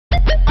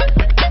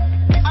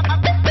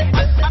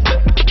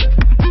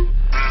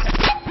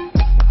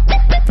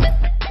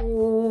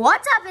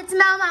What's up, it's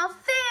Mau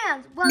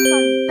fans!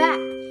 Welcome back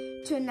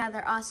to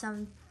another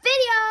awesome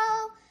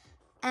video.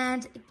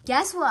 And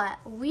guess what?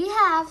 We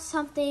have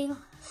something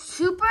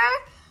super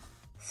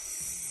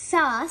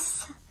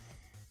sus,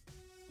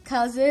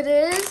 cause it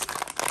is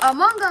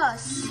Among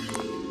Us.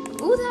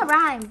 Ooh, that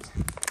rhymed.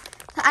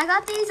 So I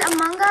got these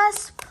Among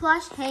Us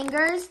plush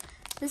hangers.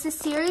 This is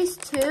series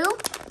 2.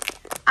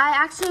 I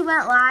actually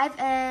went live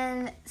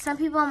and some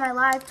people on my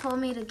live told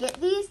me to get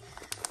these.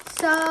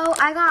 So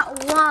I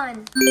got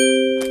 1.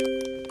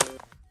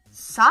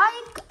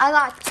 Psych, I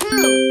got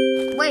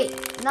 2.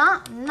 Wait,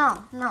 not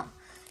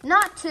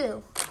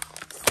 2.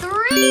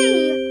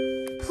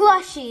 3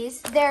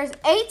 plushies. There's 8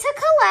 to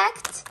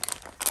collect.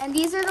 And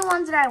these are the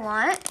ones that I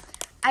want.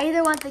 I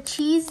either want the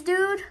cheese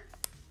dude,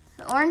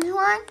 the orange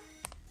one,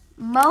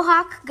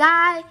 mohawk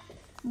guy,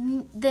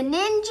 the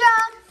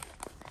ninja,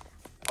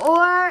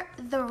 or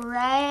the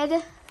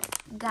red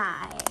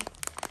guy.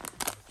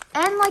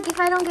 And like if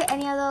I don't get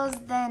any of those,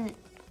 then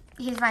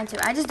he's fine too.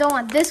 I just don't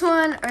want this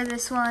one or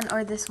this one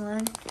or this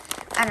one.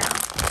 I don't know.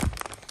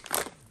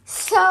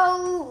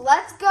 So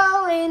let's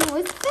go in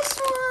with this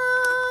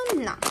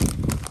one. No,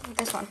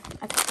 this one.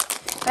 Okay.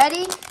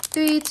 Ready?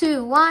 3,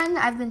 2, 1.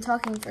 I've been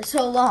talking for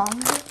so long.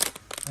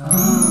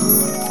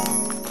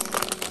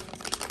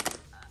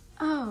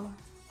 Oh,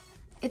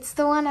 it's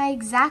the one I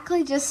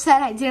exactly just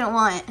said I didn't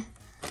want.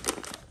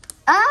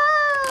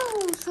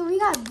 Oh, so we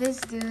got this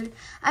dude.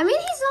 I mean,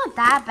 he's not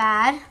that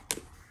bad.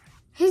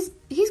 He's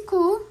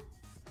cool.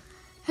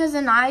 He has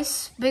a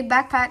nice big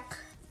backpack.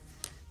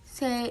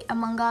 Say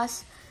Among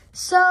Us.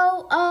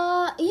 So,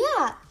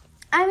 yeah.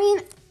 I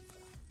mean,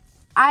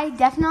 I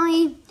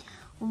definitely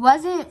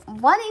wasn't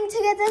wanting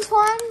to get this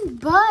one,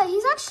 but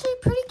he's actually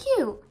pretty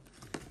cute.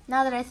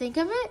 Now that I think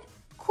of it,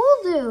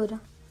 cool dude.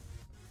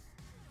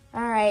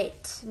 All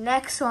right,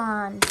 next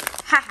one.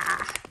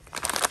 Haha.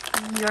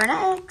 You're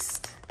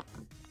next.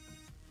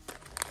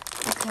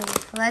 Okay,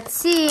 let's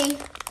see.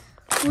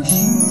 Whoosh.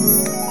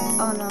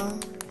 Oh no.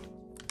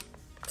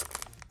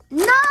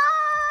 No!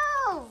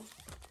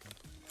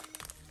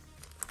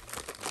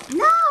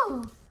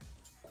 No!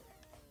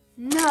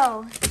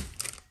 No!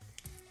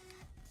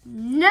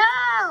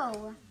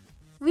 No!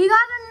 We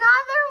got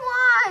another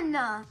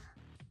one!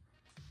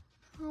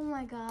 Oh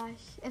my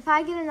gosh. If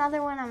I get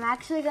another one, I'm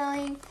actually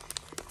going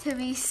to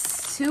be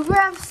super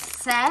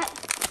upset.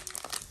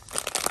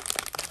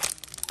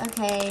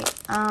 Okay,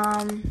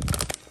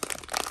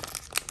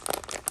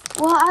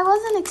 well, I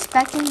wasn't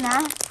expecting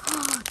that.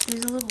 Oh,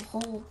 there's a little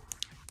hole.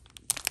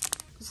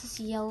 Is this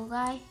a yellow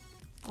guy?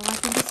 Oh, I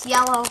think it's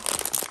yellow.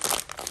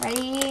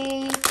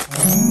 Ready?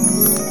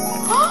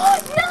 Oh,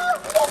 no!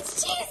 It's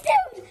cheese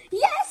dude!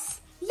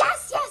 Yes!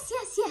 Yes, yes,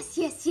 yes, yes,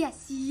 yes,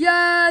 yes,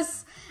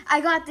 yes!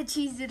 I got the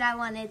cheese dude I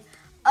wanted.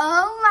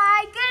 Oh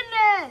my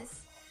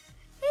goodness!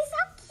 He's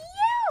so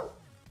cute!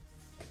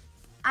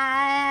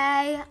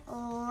 I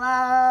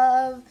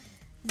love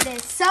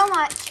this so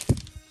much.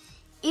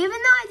 Even though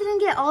I didn't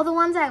get all the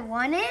ones I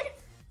wanted,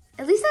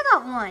 at least I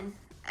got one.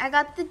 I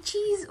got the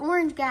cheese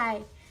orange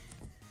guy.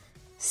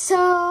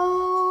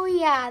 So,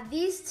 yeah,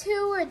 these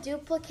 2 were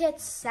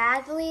duplicates,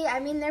 sadly. I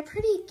mean, they're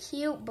pretty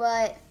cute,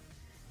 but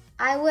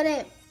I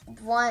wouldn't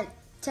want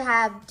to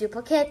have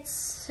duplicates.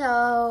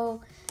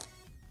 So,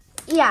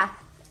 yeah,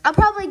 I'll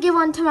probably give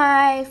one to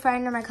my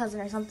friend or my cousin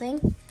or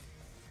something.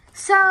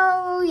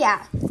 So,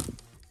 yeah,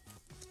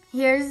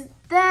 here's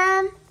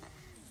them.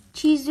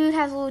 Cheese dude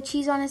has a little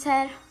cheese on his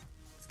head.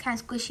 Kind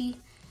of squishy,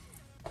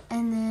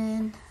 and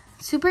then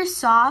super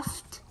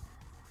soft.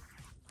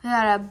 We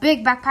got a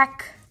big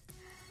backpack,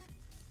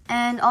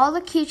 and all the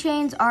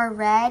keychains are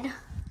red.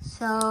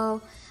 So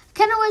I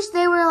kind of wish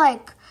they were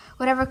like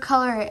whatever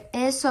color it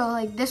is. So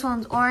like this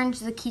one's orange,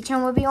 the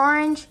keychain would be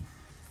orange.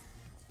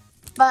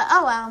 But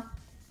oh well.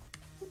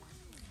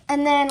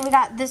 And then we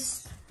got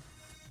this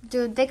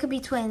dude. They could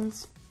be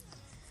twins.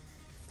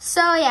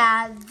 So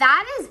yeah,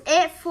 that is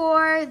it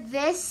for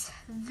this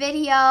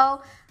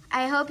video.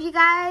 I hope you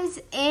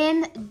guys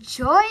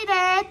enjoyed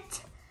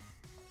it.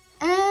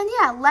 And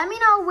yeah, let me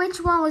know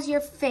which one was your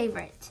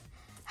favorite.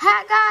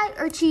 Hat guy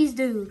or cheese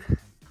dude?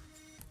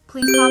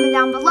 Please comment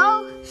down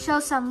below. Show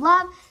some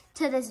love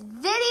to this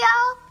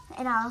video.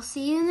 And I'll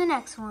see you in the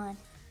next one.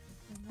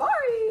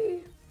 Bye.